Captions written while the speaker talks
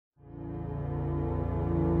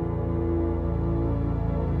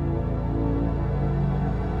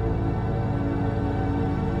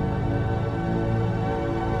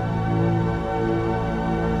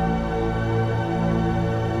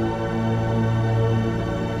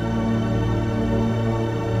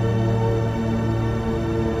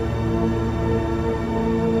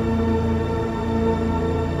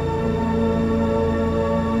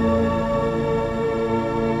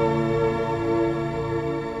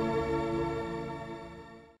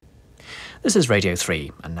This is Radio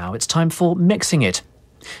 3, and now it's time for Mixing It.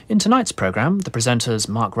 In tonight's programme, the presenters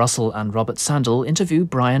Mark Russell and Robert Sandall interview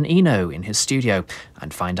Brian Eno in his studio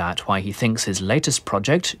and find out why he thinks his latest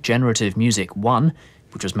project, Generative Music 1,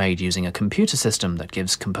 which was made using a computer system that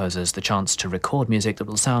gives composers the chance to record music that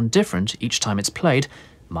will sound different each time it's played,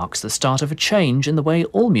 marks the start of a change in the way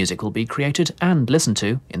all music will be created and listened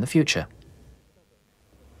to in the future.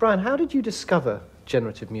 Brian, how did you discover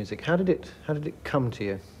generative music? How did it come to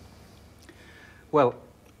you? Well,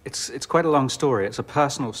 it's quite a long story. It's a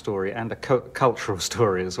personal story and a cultural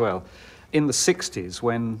story as well. In the 60s,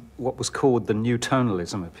 when what was called the new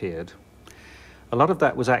tonalism appeared, a lot of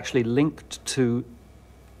that was actually linked to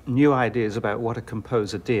new ideas about what a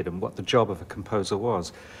composer did and what the job of a composer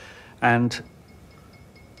was. And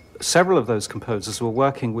several of those composers were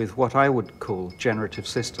working with what I would call generative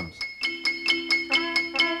systems.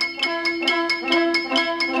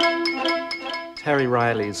 Terry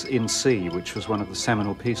Riley's In C, which was one of the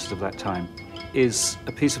seminal pieces of that time, is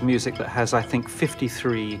a piece of music that has, I think,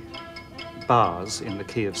 53 bars in the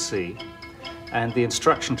key of C. And the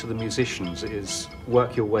instruction to the musicians is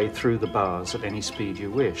work your way through the bars at any speed you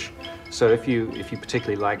wish. So if you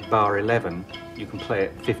particularly like bar 11, you can play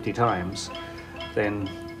it 50 times. Then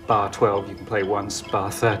bar 12 you can play once,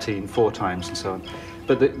 bar 13 4 times, and so on.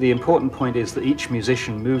 But the important point is that each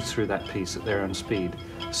musician moves through that piece at their own speed,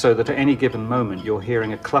 so that at any given moment you're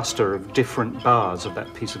hearing a cluster of different bars of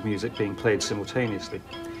that piece of music being played simultaneously.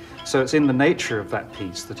 So it's in the nature of that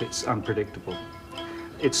piece that it's unpredictable.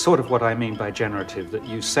 It's sort of what I mean by generative, that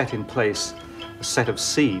you set in place a set of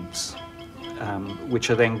seeds which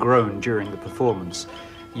are then grown during the performance.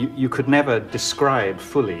 You could never describe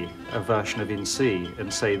fully a version of In C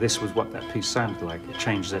and say this was what that piece sounded like. It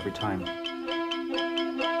changes every time.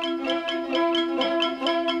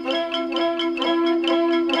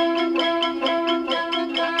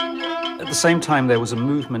 At the same time, there was a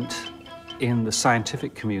movement in the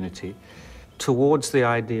scientific community towards the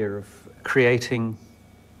idea of creating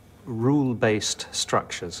rule-based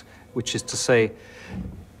structures, which is to say,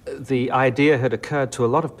 the idea had occurred to a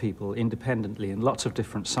lot of people independently in lots of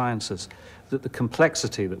different sciences that the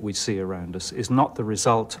complexity that we see around us is not the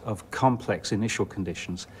result of complex initial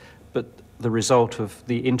conditions, but the result of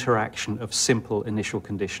the interaction of simple initial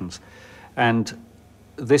conditions. And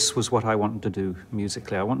this was what I wanted to do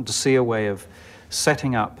musically. I wanted to see a way of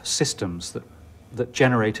setting up systems that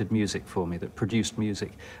generated music for me, that produced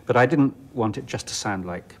music. But I didn't want it just to sound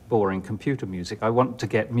like boring computer music. I wanted to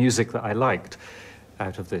get music that I liked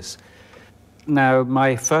out of this. Now,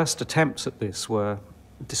 my first attempts at this were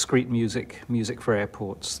discrete music, music for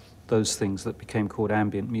airports, those things that became called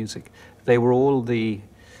ambient music. They were all the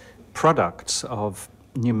products of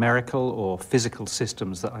numerical or physical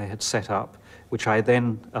systems that I had set up, which I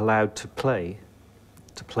then allowed to play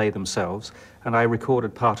themselves, and I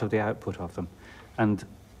recorded part of the output of them. And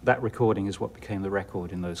that recording is what became the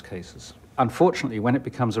record in those cases. Unfortunately, when it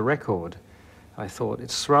becomes a record, I thought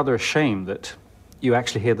it's rather a shame that you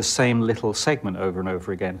actually hear the same little segment over and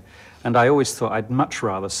over again. And I always thought I'd much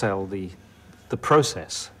rather sell the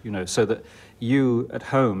process, you know, so that you at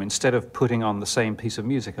home, instead of putting on the same piece of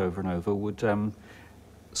music over and over, would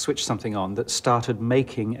switch something on that started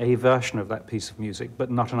making a version of that piece of music, but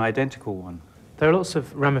not an identical one. There are lots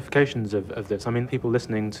of ramifications of this. I mean, people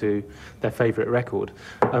listening to their favourite record,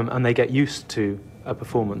 and they get used to a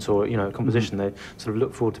performance or, you know, a composition. They sort of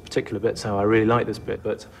look forward to particular bits. Oh, I really like this bit.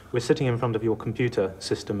 But we're sitting in front of your computer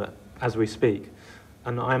system as we speak,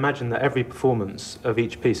 and I imagine that every performance of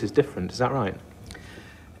each piece is different. Is that right?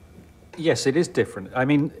 Yes, it is different. I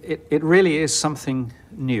mean, it really is something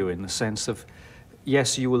new in the sense of,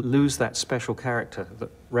 yes, you will lose that special character that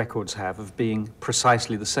records have of being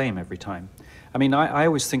precisely the same every time. I mean, I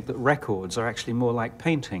always think that records are actually more like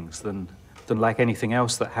paintings than like anything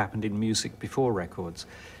else that happened in music before records,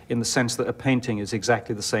 in the sense that a painting is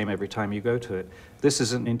exactly the same every time you go to it. This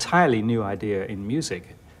is an entirely new idea in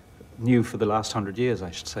music, new for the last 100 years,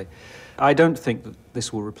 I should say. I don't think that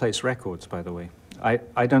this will replace records, by the way.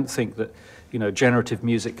 I don't think that, you know, generative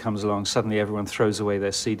music comes along, suddenly everyone throws away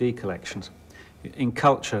their CD collections. In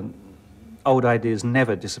culture, old ideas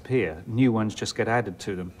never disappear. New ones just get added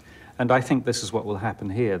to them. And I think this is what will happen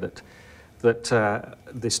here, that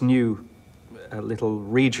this new little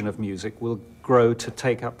region of music will grow to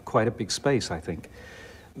take up quite a big space, I think.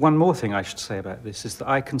 One more thing I should say about this is that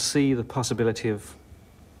I can see the possibility of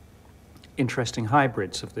interesting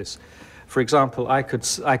hybrids of this. For example, I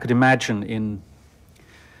could imagine in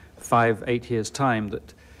 5-8 years' time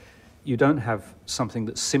that you don't have something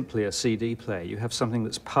that's simply a CD player. You have something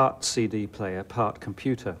that's part CD player, part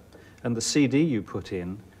computer. And the CD you put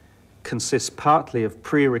in consists partly of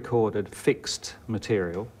pre-recorded fixed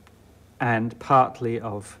material and partly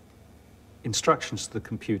of instructions to the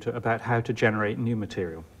computer about how to generate new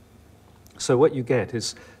material. So what you get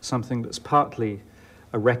is something that's partly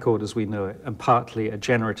a record as we know it and partly a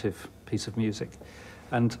generative piece of music.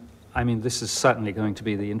 And I mean, this is certainly going to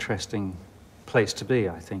be the interesting place to be,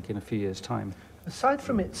 I think, in a few years' time. Aside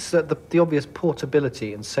from its the obvious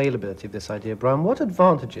portability and saleability of this idea, Brian, what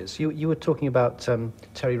advantages, you were talking about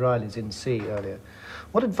Terry Riley's In C earlier,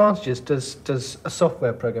 what advantages does a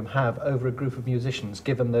software program have over a group of musicians,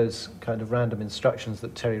 given those kind of random instructions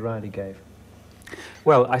that Terry Riley gave?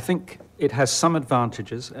 Well, I think it has some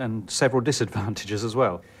advantages and several disadvantages as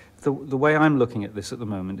well. The way I'm looking at this at the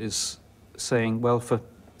moment is saying, well, for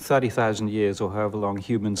 30,000 years or however long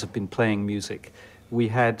humans have been playing music, we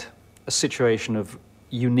had a situation of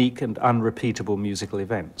unique and unrepeatable musical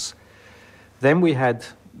events. Then we had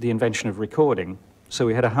the invention of recording, so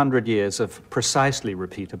we had 100 years of precisely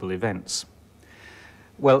repeatable events.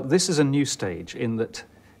 Well, this is a new stage in that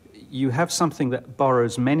you have something that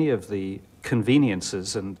borrows many of the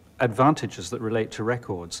conveniences and advantages that relate to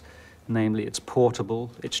records, namely it's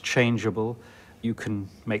portable, it's changeable, you can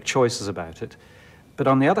make choices about it. But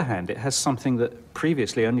on the other hand, it has something that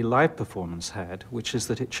previously only live performance had, which is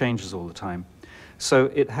that it changes all the time. So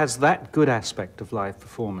it has that good aspect of live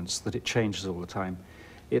performance, that it changes all the time.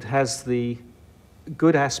 It has the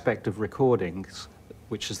good aspect of recordings,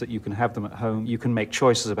 which is that you can have them at home, you can make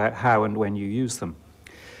choices about how and when you use them.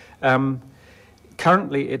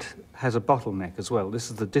 Currently, it has a bottleneck as well. This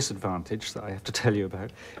is the disadvantage that I have to tell you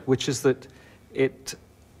about, which is that it,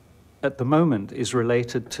 at the moment, is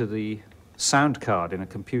related to the sound card in a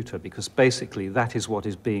computer, because basically that is what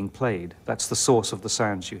is being played. That's the source of the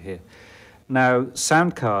sounds you hear. Now,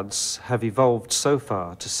 sound cards have evolved so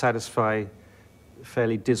far to satisfy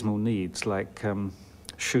fairly dismal needs like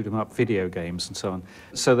shoot-'em-up video games and so on.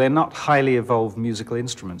 So they're not highly evolved musical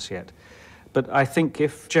instruments yet. But I think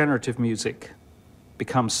if generative music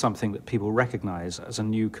becomes something that people recognize as a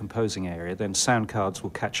new composing area, then sound cards will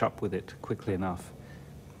catch up with it quickly enough.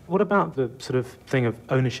 What about the sort of thing of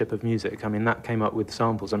ownership of music? I mean, that came up with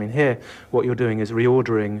samples. I mean, here, what you're doing is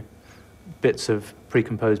reordering bits of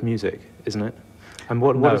pre-composed music, isn't it? And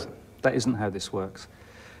what No, is... that isn't how this works.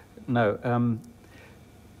 No.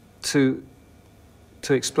 To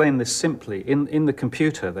explain this simply, in the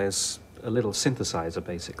computer, there's a little synthesizer,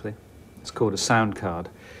 basically. It's called a sound card.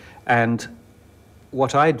 And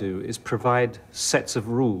what I do is provide sets of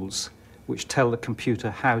rules which tell the computer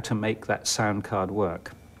how to make that sound card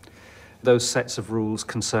work. Those sets of rules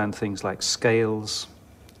concern things like scales,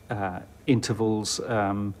 intervals,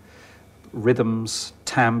 rhythms,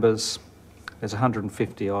 timbres. There's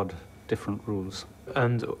 150-odd different rules.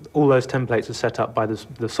 And all those templates are set up by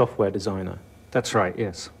the software designer? That's right,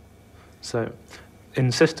 yes. So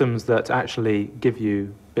in systems that actually give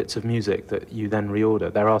you bits of music that you then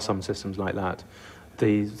reorder, there are some systems like that.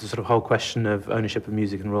 The sort of whole question of ownership of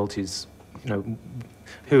music and royalties, you know,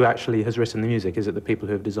 who actually has written the music? Is it the people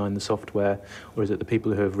who have designed the software, or is it the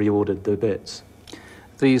people who have reordered the bits?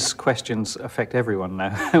 These questions affect everyone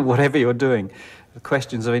now, whatever you're doing. The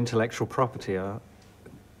questions of intellectual property are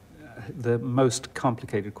the most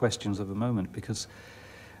complicated questions of the moment, because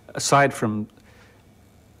aside from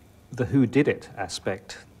the who did it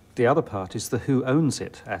aspect, the other part is the who owns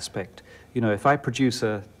it aspect. You know, if I produce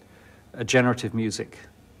a generative music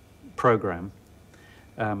program,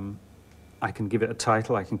 I can give it a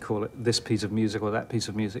title, I can call it this piece of music or that piece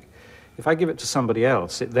of music. If I give it to somebody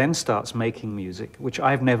else, it then starts making music, which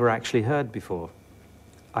I've never actually heard before.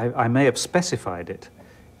 I may have specified it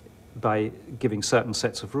by giving certain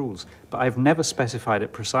sets of rules, but I've never specified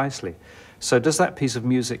it precisely. So does that piece of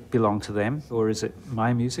music belong to them, or is it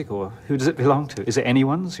my music, or who does it belong to? Is it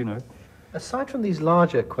anyone's, you know? Aside from these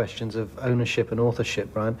larger questions of ownership and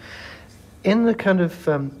authorship, Brian, in the kind of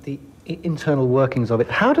the internal workings of it,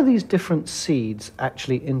 how do these different seeds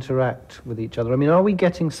actually interact with each other? I mean, are we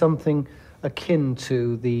getting something akin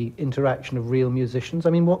to the interaction of real musicians? I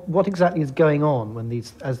mean, what exactly is going on when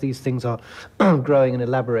as these things are growing and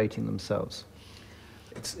elaborating themselves?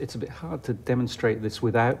 It's a bit hard to demonstrate this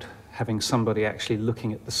without having somebody actually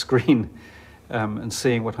looking at the screen and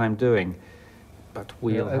seeing what I'm doing. But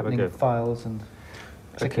we'll have a go. Opening files and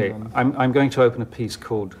Okay, on them. I'm going to open a piece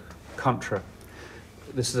called Contra.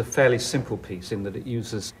 This is a fairly simple piece in that it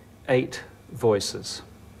uses 8 voices,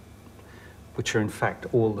 which are in fact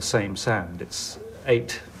all the same sound. It's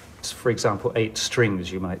 8, for example, 8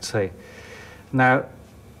 strings, you might say. Now,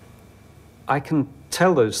 I can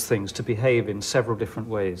tell those things to behave in several different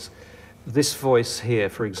ways. This voice here,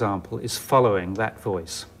 for example, is following that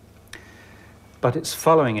voice. but it's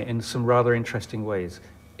following it in some rather interesting ways.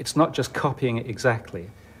 It's not just copying it exactly.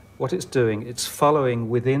 What it's doing, it's following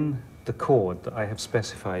within the chord that I have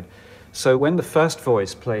specified. So when the first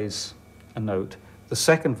voice plays a note, the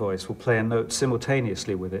second voice will play a note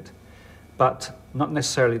simultaneously with it, but not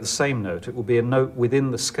necessarily the same note. It will be a note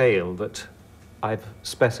within the scale that I've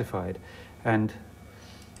specified. And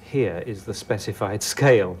here is the specified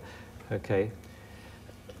scale, okay?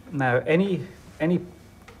 Now, any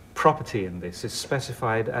property in this is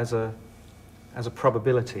specified as a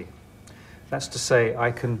probability. That's to say,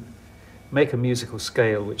 I can make a musical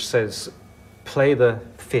scale which says, play the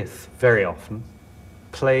fifth very often,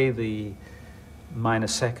 play the minor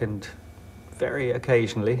second very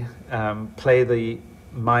occasionally, play the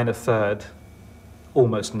minor third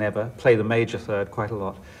almost never, play the major third quite a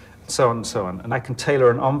lot, so on and so on. And I can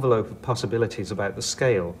tailor an envelope of possibilities about the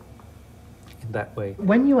scale in that way.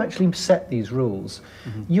 When you actually set these rules,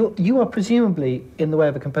 you are presumably, in the way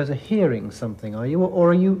of a composer, hearing something, are you? Or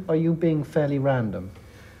are you being fairly random?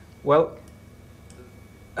 Well,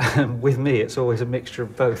 with me, it's always a mixture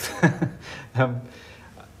of both.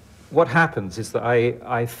 What happens is that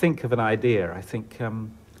I think of an idea. I think,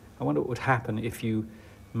 I wonder what would happen if you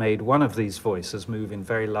made one of these voices move in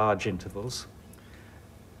very large intervals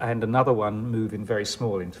and another one move in very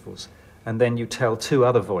small intervals. And then you tell two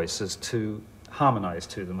other voices to harmonize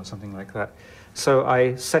to them or something like that. So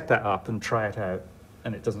I set that up and try it out,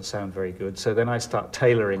 and it doesn't sound very good. So then I start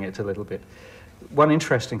tailoring it a little bit. One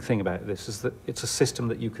interesting thing about this is that it's a system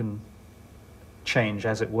that you can change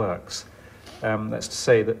as it works. That's to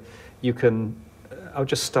say that you can... I'll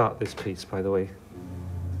just start this piece, by the way.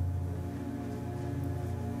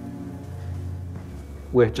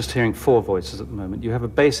 We're just hearing four voices at the moment. You have a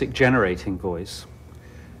basic generating voice,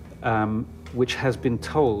 which has been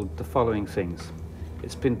told the following things.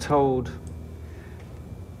 It's been told,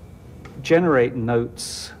 generate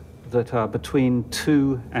notes that are between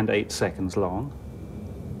 2 and 8 seconds long.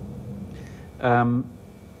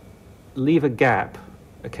 Leave a gap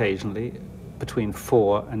occasionally between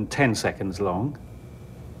 4 and 10 seconds long.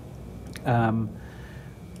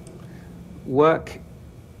 Work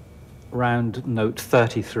around note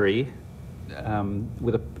 33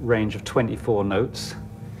 with a range of 24 notes.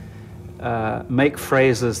 Make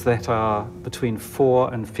phrases that are between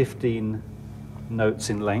 4 and 15 notes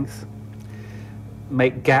in length.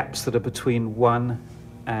 Make gaps that are between 1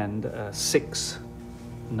 and 6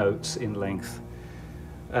 notes in length.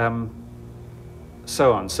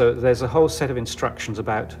 So on. So there's a whole set of instructions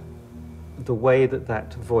about the way that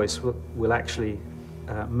that voice will actually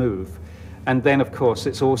move. And then, of course,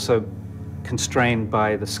 it's also constrained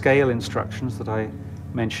by the scale instructions that I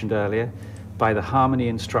mentioned earlier, by the harmony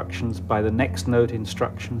instructions, by the next note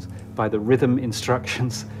instructions, by the rhythm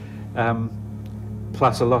instructions,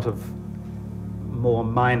 plus a lot of more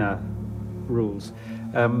minor rules.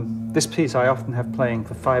 This piece I often have playing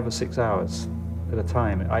for 5 or 6 hours at a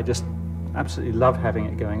time. I just absolutely love having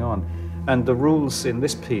it going on. And the rules in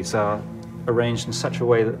this piece are arranged in such a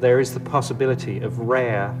way that there is the possibility of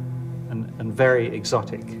rare and very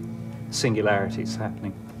exotic singularities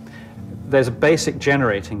happening. There's a basic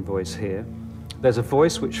generating voice here. There's a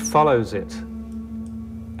voice which follows it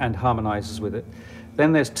and harmonizes with it.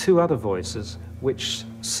 Then there's two other voices which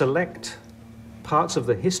select parts of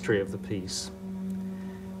the history of the piece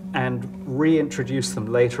and reintroduce them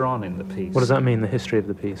later on in the piece. What does that mean, the history of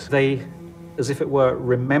the piece? They, as if it were,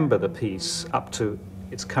 remember the piece up to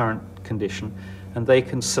its current condition, and they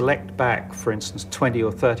can select back, for instance, 20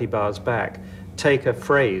 or 30 bars back, take a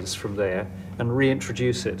phrase from there and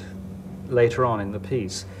reintroduce it later on in the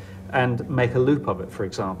piece and make a loop of it, for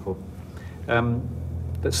example.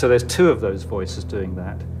 So there's two of those voices doing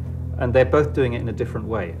that, and they're both doing it in a different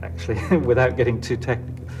way, actually, without getting too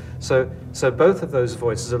technical. So both of those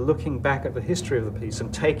voices are looking back at the history of the piece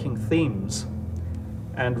and taking themes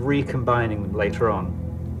and recombining them later on.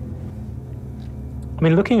 I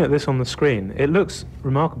mean, looking at this on the screen, it looks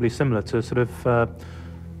remarkably similar to sort of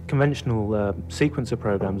conventional sequencer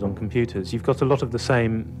programs on computers. You've got a lot of the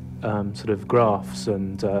same sort of graphs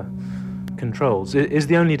and controls. Is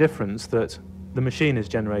the only difference that the machine is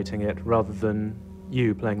generating it rather than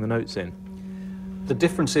you playing the notes in? The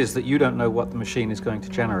difference is that you don't know what the machine is going to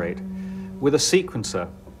generate. With a sequencer,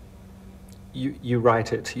 you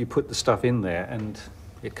write it, you put the stuff in there, and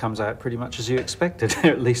it comes out pretty much as you expected.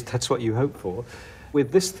 At least that's what you hope for.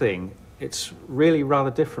 With this thing, it's really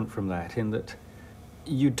rather different from that, in that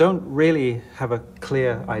you don't really have a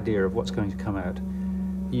clear idea of what's going to come out.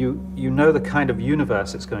 You know the kind of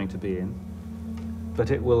universe it's going to be in, but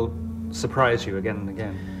it will surprise you again and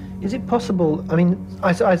again. Is it possible, I mean,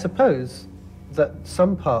 I suppose that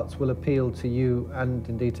some parts will appeal to you and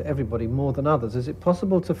indeed to everybody more than others. Is it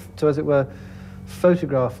possible to as it were,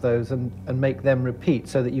 photograph those and make them repeat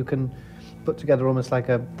so that you can put together almost like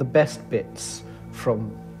the best bits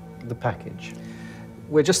from the package?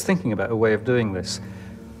 We're just thinking about a way of doing this.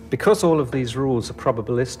 Because all of these rules are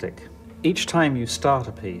probabilistic, each time you start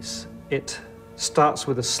a piece, it starts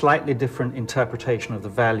with a slightly different interpretation of the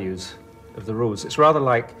values of the rules. It's rather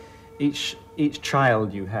like each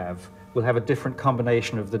child you have will have a different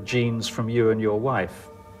combination of the genes from you and your wife.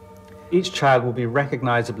 Each child will be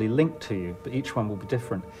recognizably linked to you, but each one will be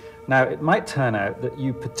different. Now, it might turn out that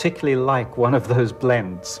you particularly like one of those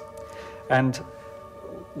blends. And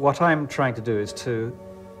what I'm trying to do is to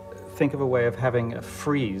think of a way of having a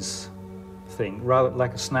freeze thing, rather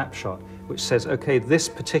like a snapshot, which says, okay, this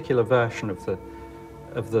particular version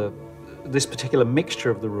this particular mixture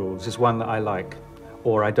of the rules is one that I like,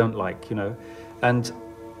 or I don't like, you know. And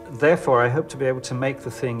therefore, I hope to be able to make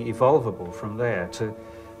the thing evolvable from there,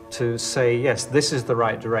 to say, yes, this is the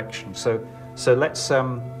right direction. So let's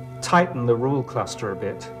tighten the rule cluster a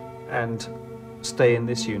bit and stay in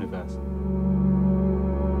this universe.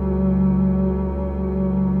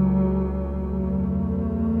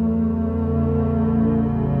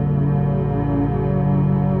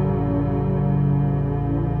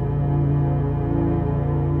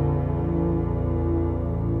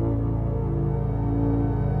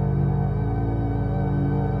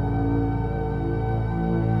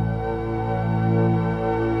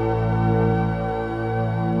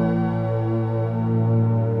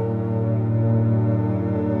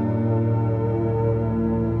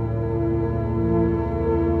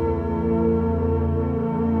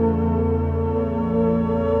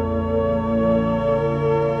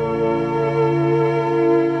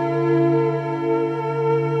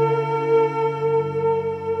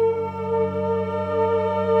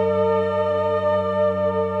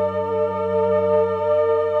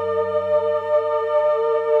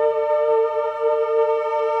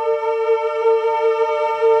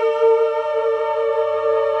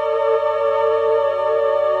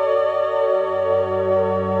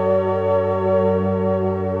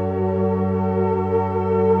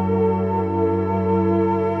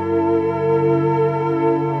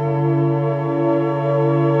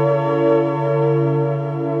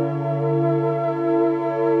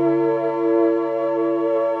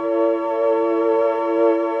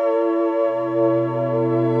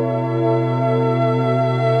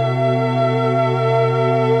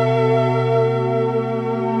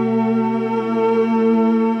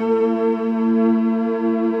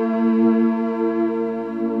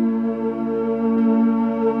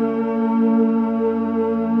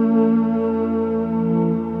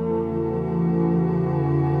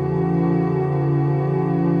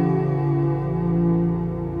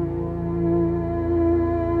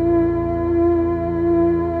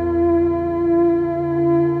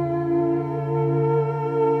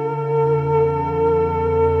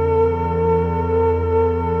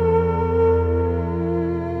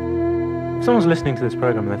 If someone's listening to this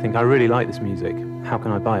program and they think, I really like this music, how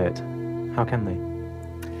can I buy it? How can they?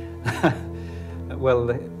 Well,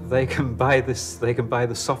 they can buy this. They can buy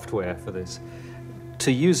the software for this.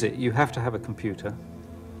 To use it, you have to have a computer,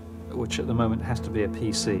 which at the moment has to be a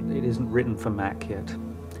PC. It isn't written for Mac yet.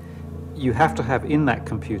 You have to have in that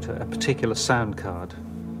computer a particular sound card.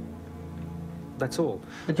 That's all.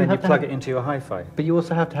 But then you plug it into your hi-fi. But you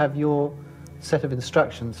also have to have your set of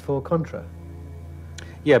instructions for contra.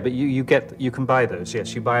 Yeah, but you can buy those.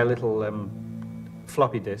 Yes, you buy a little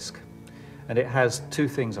floppy disk, and it has two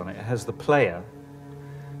things on it. It has the player,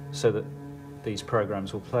 so that these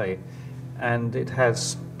programs will play, and it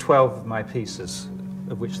has 12 of my pieces,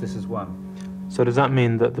 of which this is one. So does that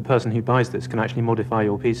mean that the person who buys this can actually modify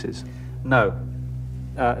your pieces? No,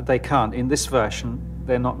 they can't. In this version,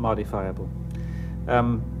 they're not modifiable.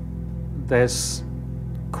 There's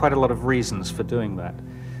quite a lot of reasons for doing that.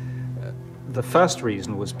 The first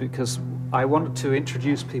reason was because I wanted to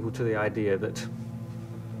introduce people to the idea that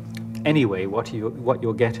anyway, what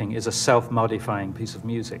you're getting is a self-modifying piece of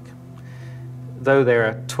music. Though there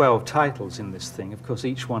are 12 titles in this thing, of course,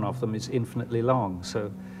 each one of them is infinitely long,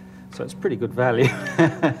 so it's pretty good value.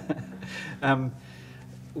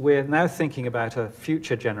 We're now thinking about a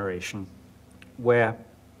future generation where,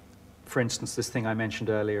 for instance, this thing I mentioned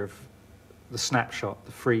earlier of the snapshot,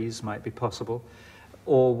 the freeze might be possible,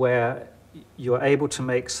 or where you're able to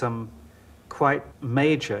make some quite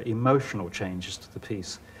major emotional changes to the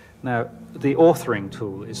piece. Now, the authoring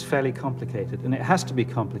tool is fairly complicated, and it has to be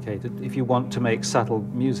complicated if you want to make subtle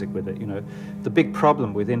music with it. You know, the big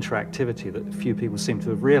problem with interactivity that few people seem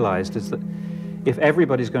to have realized is that if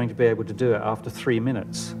everybody's going to be able to do it after 3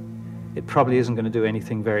 minutes, it probably isn't going to do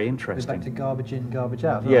anything very interesting. Back to garbage in, garbage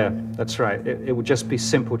out. Yeah, that's right. It would just be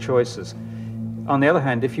simple choices. On the other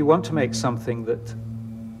hand, if you want to make something that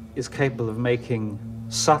is capable of making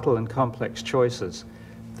subtle and complex choices,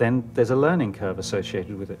 then there's a learning curve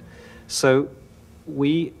associated with it. So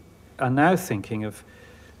we are now thinking of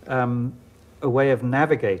a way of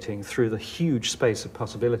navigating through the huge space of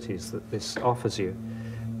possibilities that this offers you,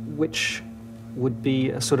 which would be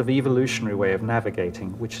a sort of evolutionary way of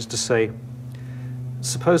navigating, which is to say,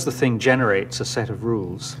 suppose the thing generates a set of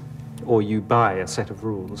rules, or you buy a set of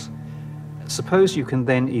rules. Suppose you can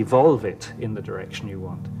then evolve it in the direction you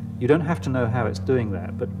want. You don't have to know how it's doing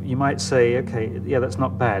that, but you might say, okay, yeah, that's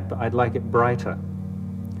not bad, but I'd like it brighter.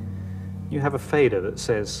 You have a fader that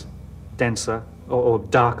says denser or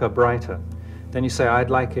darker, brighter. Then you say, I'd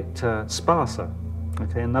like it sparser.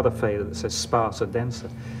 Okay, another fader that says sparser, denser.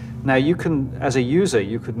 Now you can, as a user,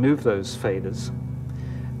 you could move those faders.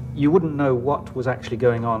 You wouldn't know what was actually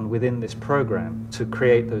going on within this program to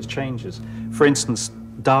create those changes. For instance,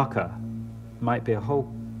 darker might be a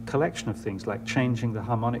whole collection of things like changing the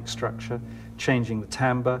harmonic structure, changing the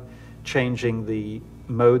timbre, changing the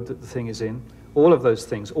mode that the thing is in, all of those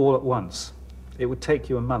things all at once. It would take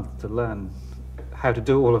you a month to learn how to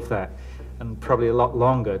do all of that, and probably a lot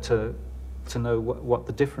longer to know what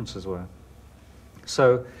the differences were.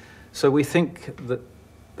 So we think that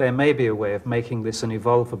there may be a way of making this an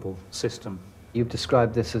evolvable system. You've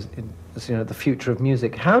described this as you know, the future of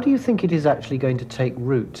music. How do you think it is actually going to take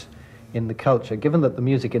root in the culture, given that the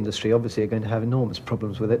music industry obviously are going to have enormous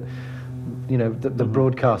problems with it? You know, the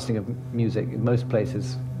broadcasting of music in most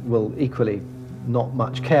places will equally not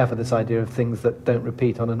much care for this idea of things that don't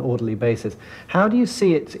repeat on an orderly basis. How do you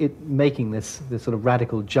see it making this sort of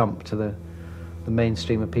radical jump to the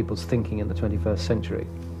mainstream of people's thinking in the 21st century?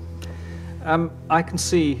 I can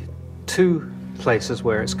see two places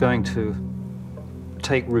where it's going to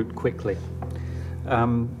take root quickly.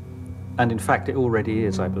 And in fact, it already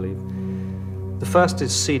is, I believe. The first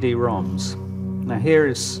is CD-ROMs. Now here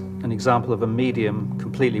is an example of a medium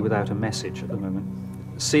completely without a message at the moment.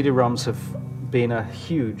 CD-ROMs have been a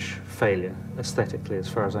huge failure aesthetically, as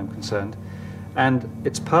far as I'm concerned. And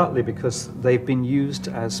it's partly because they've been used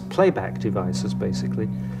as playback devices, basically.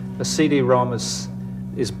 A CD-ROM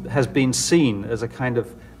has been seen as a kind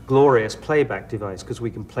of glorious playback device because we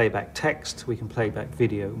can play back text, we can play back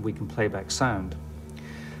video, and we can play back sound.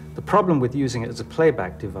 The problem with using it as a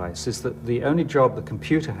playback device is that the only job the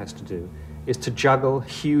computer has to do is to juggle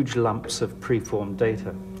huge lumps of preformed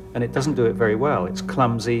data. And it doesn't do it very well. It's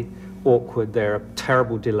clumsy, awkward, there are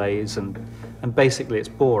terrible delays, and basically it's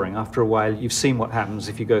boring. After a while, you've seen what happens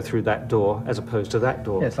if you go through that door as opposed to that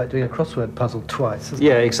door. Yeah, it's like doing a crossword puzzle twice, isn't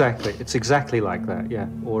Yeah, it? exactly. It's exactly like that, yeah,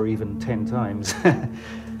 or even 10 times.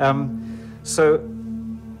 So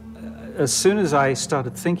as soon as I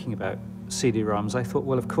started thinking about CD-ROMs, I thought,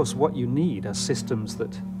 well, of course, what you need are systems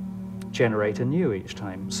that generate anew each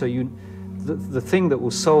time. So the thing that will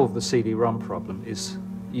solve the CD-ROM problem is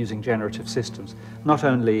using generative systems, not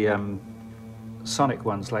only sonic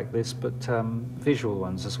ones like this, but visual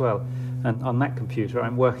ones as well. And on that computer,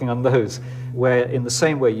 I'm working on those, where in the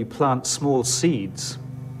same way you plant small seeds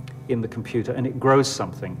in the computer and it grows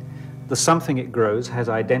something. The something it grows has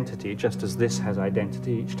identity, just as this has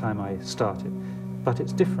identity each time I start it, but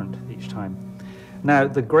it's different each time. Now,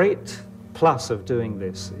 the great plus of doing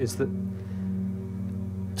this is that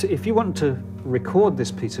if you want to record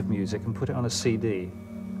this piece of music and put it on a CD,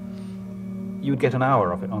 you would get an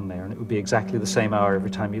hour of it on there, and it would be exactly the same hour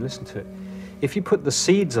every time you listen to it. If you put the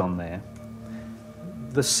seeds on there,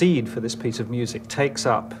 the seed for this piece of music takes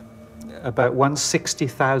up about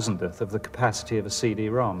 1/60,000th of the capacity of a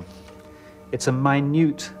CD-ROM. It's a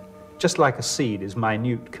minute, just like a seed is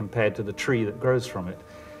minute compared to the tree that grows from it.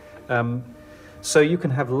 So you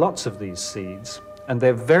can have lots of these seeds, and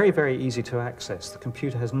they're very, very easy to access. The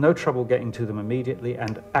computer has no trouble getting to them immediately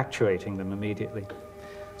and actuating them immediately.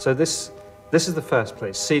 So this is the first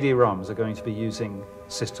place. CD-ROMs are going to be using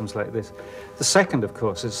systems like this. The second, of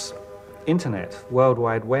course, is internet, World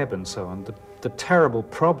Wide Web, and so on. The terrible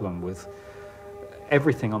problem with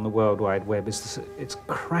everything on the World Wide Web is it's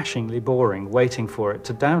crashingly boring waiting for it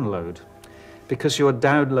to download, because you're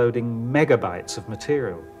downloading megabytes of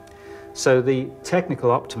material. So the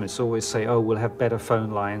technical optimists always say, oh, we'll have better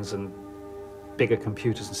phone lines and bigger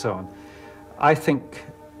computers and so on. I think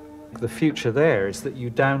the future there is that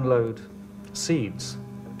you download seeds.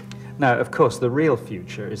 Now, of course, the real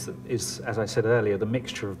future is, as I said earlier, the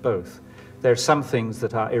mixture of both. There are some things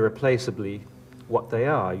that are irreplaceably what they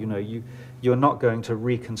are. You know, you're not going to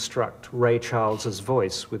reconstruct Ray Charles's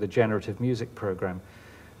voice with a generative music program.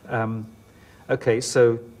 Okay,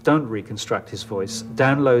 so don't reconstruct his voice.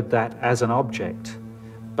 Download that as an object,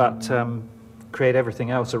 but create everything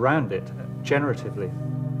else around it generatively.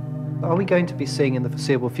 Are we going to be seeing in the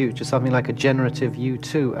foreseeable future something like a generative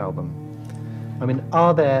U2 album? I mean,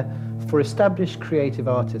 are there, for established creative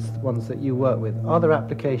artists, ones that you work with, are there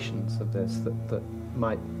applications of this that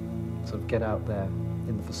might sort of get out there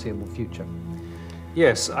in the foreseeable future?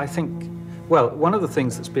 Yes, I think, well, one of the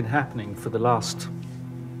things that's been happening for the last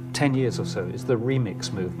 10 years or so is the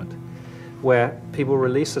remix movement, where people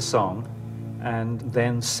release a song and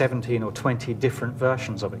then 17 or 20 different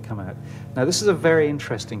versions of it come out. Now, this is a very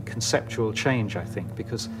interesting conceptual change, I think,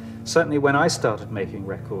 because certainly when I started making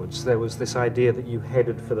records, there was this idea that you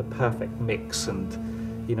headed for the perfect mix,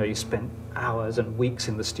 and you spent hours and weeks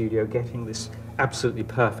in the studio getting this absolutely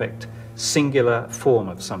perfect singular form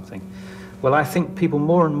of something. Well, I think people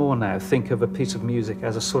more and more now think of a piece of music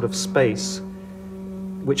as a sort of space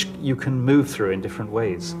which you can move through in different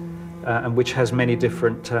ways, and which has many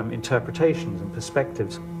different interpretations and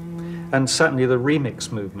perspectives. And certainly the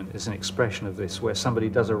remix movement is an expression of this, where somebody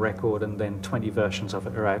does a record and then 20 versions of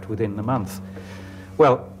it are out within the month.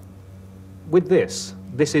 Well, with this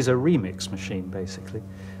is a remix machine, basically.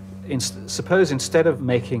 Suppose instead of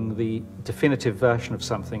making the definitive version of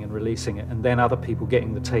something and releasing it, and then other people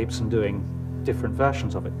getting the tapes and doing different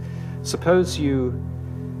versions of it, suppose you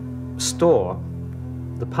store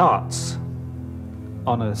the parts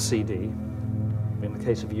on a CD, in the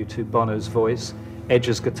case of U2, Bono's voice,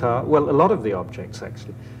 Edge's guitar, well, a lot of the objects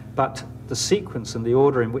actually, but the sequence and the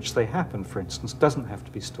order in which they happen, for instance, doesn't have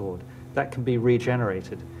to be stored. That can be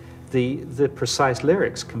regenerated. The precise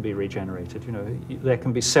lyrics can be regenerated. There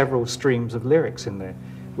can be several streams of lyrics in there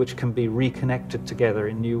which can be reconnected together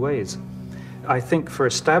in new ways. I think for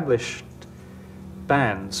established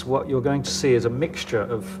bands, what you're going to see is a mixture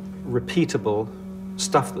of repeatable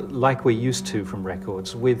stuff like we're used to from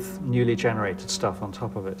records with newly generated stuff on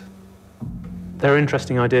top of it. There are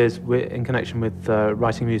interesting ideas in connection with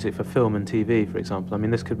writing music for film and TV, for example. I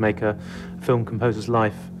mean, this could make a film composer's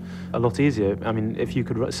life a lot easier. I mean, if you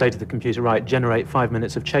could say to the computer, right, generate 5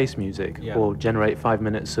 minutes of chase music, yeah, or generate 5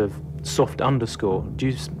 minutes of soft underscore. Do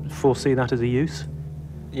you foresee that as a use?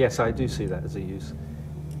 Yes, I do see that as a use.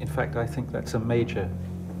 In fact, I think that's a major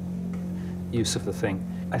use of the thing.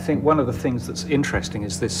 I think one of the things that's interesting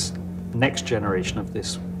is this next generation of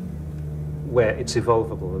this, where it's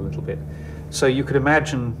evolvable a little bit. So you could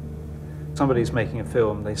imagine somebody's making a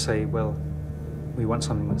film, they say, well, we want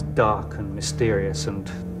something that's dark and mysterious and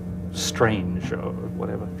strange or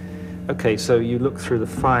whatever. Okay, so you look through the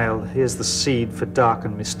file, here's the seed for dark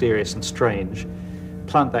and mysterious and strange,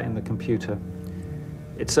 plant that in the computer.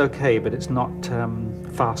 It's okay, but it's not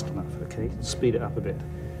fast enough, okay? Speed it up a bit.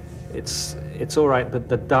 It's all right, but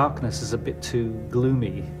the darkness is a bit too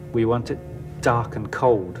gloomy. We want it dark and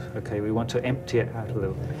cold, okay? We want to empty it out a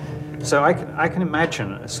little. So I can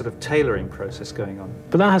imagine a sort of tailoring process going on.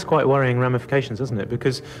 But that has quite worrying ramifications, doesn't it?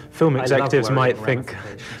 Because film executives might think,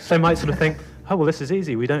 they might sort of think, oh, well, this is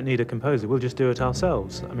easy. We don't need a composer. We'll just do it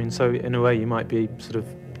ourselves. I mean, so in a way, you might be sort of,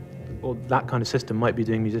 or that kind of system might be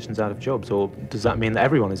doing musicians out of jobs, or does that mean that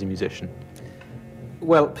everyone is a musician?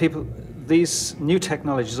 Well, these new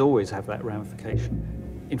technologies always have that ramification.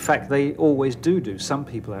 In fact, they always do some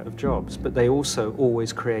people out of jobs, but they also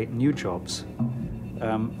always create new jobs.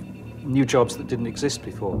 New jobs that didn't exist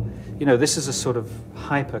before. This is a sort of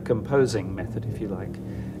hyper-composing method, if you like.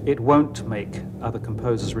 It won't make other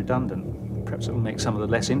composers redundant. Perhaps it will make some of the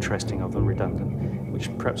less interesting of them redundant, which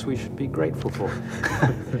perhaps we should be grateful for.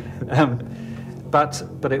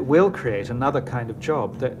 But it will create another kind of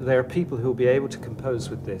job. There are people who will be able to compose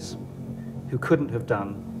with this who couldn't have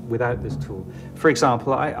done without this tool. For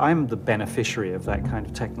example, I'm the beneficiary of that kind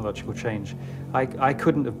of technological change. I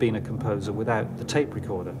couldn't have been a composer without the tape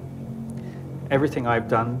recorder. Everything I've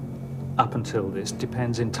done up until this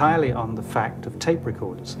depends entirely on the fact of tape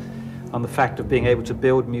recorders, on the fact of being able to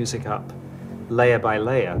build music up layer by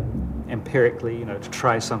layer, empirically, to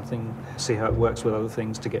try something, see how it works with other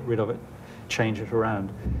things, to get rid of it, change it around.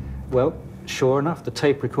 Well, sure enough, the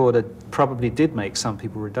tape recorder probably did make some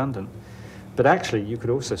people redundant. But actually, you could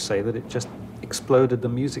also say that it just exploded the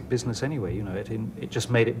music business anyway, it just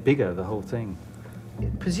made it bigger, the whole thing.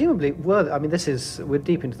 presumably, I mean, we're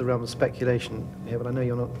deep into the realm of speculation here, but I know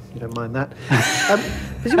you don't mind that.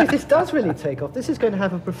 Presumably, if this does really take off, this is going to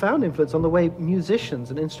have a profound influence on the way musicians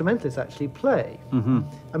and instrumentalists actually play. Mm-hmm.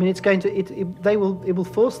 I mean, it will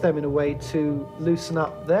force them in a way to loosen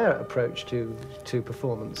up their approach to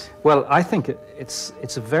performance. Well, I think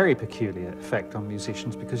it's a very peculiar effect on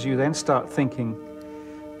musicians, because you then start thinking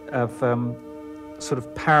of sort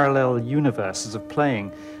of parallel universes of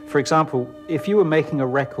playing. For example, if you were making a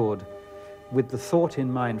record with the thought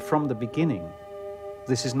in mind from the beginning,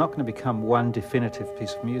 this is not going to become one definitive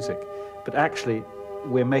piece of music, but actually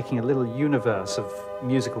we're making a little universe of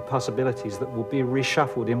musical possibilities that will be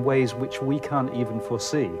reshuffled in ways which we can't even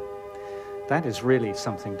foresee. That is really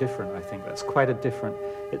something different, I think. That's quite a different...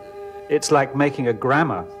 It's like making a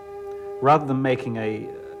grammar. Rather than making a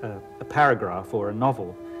paragraph or a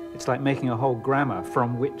novel, it's like making a whole grammar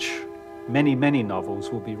from which many, many novels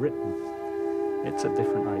will be written. It's a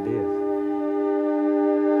different idea.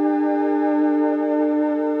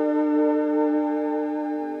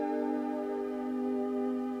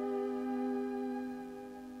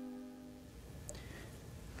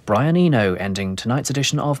 Brian Eno ending tonight's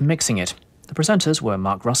edition of Mixing It. The presenters were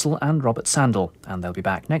Mark Russell and Robert Sandall, and they'll be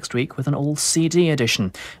back next week with an all-CD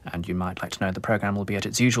edition. And you might like to know the programme will be at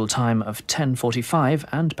its usual time of 10:45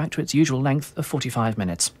 and back to its usual length of 45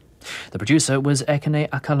 minutes. The producer was Ekene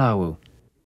Akalawu.